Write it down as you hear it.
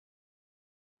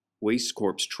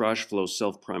Wastecorp's trash flow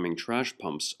self-priming trash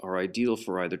pumps are ideal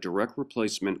for either direct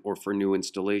replacement or for new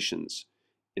installations.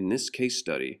 In this case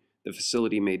study, the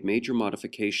facility made major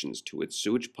modifications to its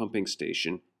sewage pumping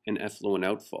station and effluent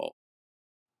outfall.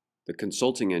 The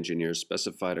consulting engineers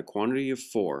specified a quantity of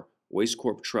 4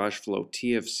 Wastecorp Trash Flow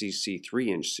TFCC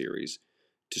 3-inch series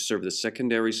to serve the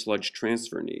secondary sludge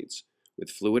transfer needs,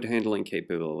 with fluid handling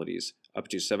capabilities up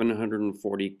to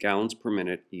 740 gallons per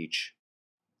minute each.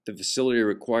 The facility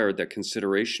required that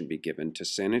consideration be given to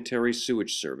sanitary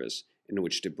sewage service in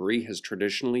which debris has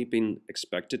traditionally been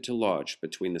expected to lodge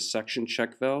between the suction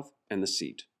check valve and the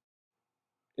seat.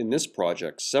 In this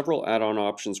project, several add-on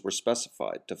options were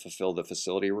specified to fulfill the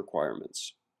facility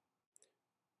requirements.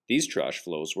 These trash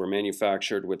flows were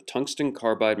manufactured with tungsten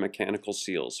carbide mechanical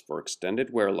seals for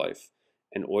extended wear life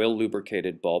and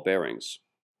oil-lubricated ball bearings.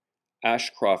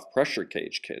 Ashcroft pressure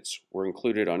gauge kits were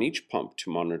included on each pump to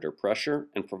monitor pressure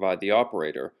and provide the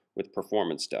operator with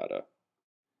performance data.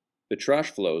 The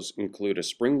trash flows include a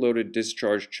spring-loaded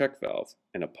discharge check valve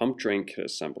and a pump drain kit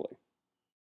assembly.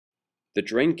 The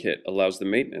drain kit allows the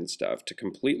maintenance staff to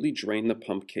completely drain the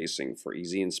pump casing for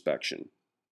easy inspection.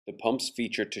 The pumps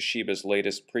feature Toshiba's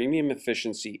latest premium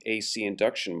efficiency AC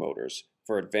induction motors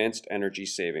for advanced energy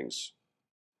savings.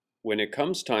 When it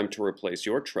comes time to replace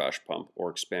your trash pump or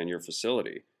expand your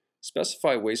facility,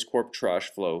 specify Wastecorp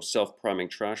Trash Flow self-priming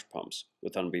trash pumps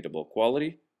with unbeatable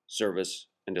quality, service,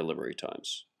 and delivery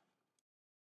times.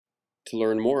 To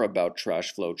learn more about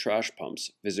Trash Flow trash pumps,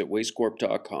 visit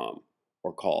wastecorp.com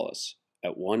or call us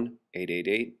at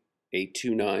 1-888-829-2783.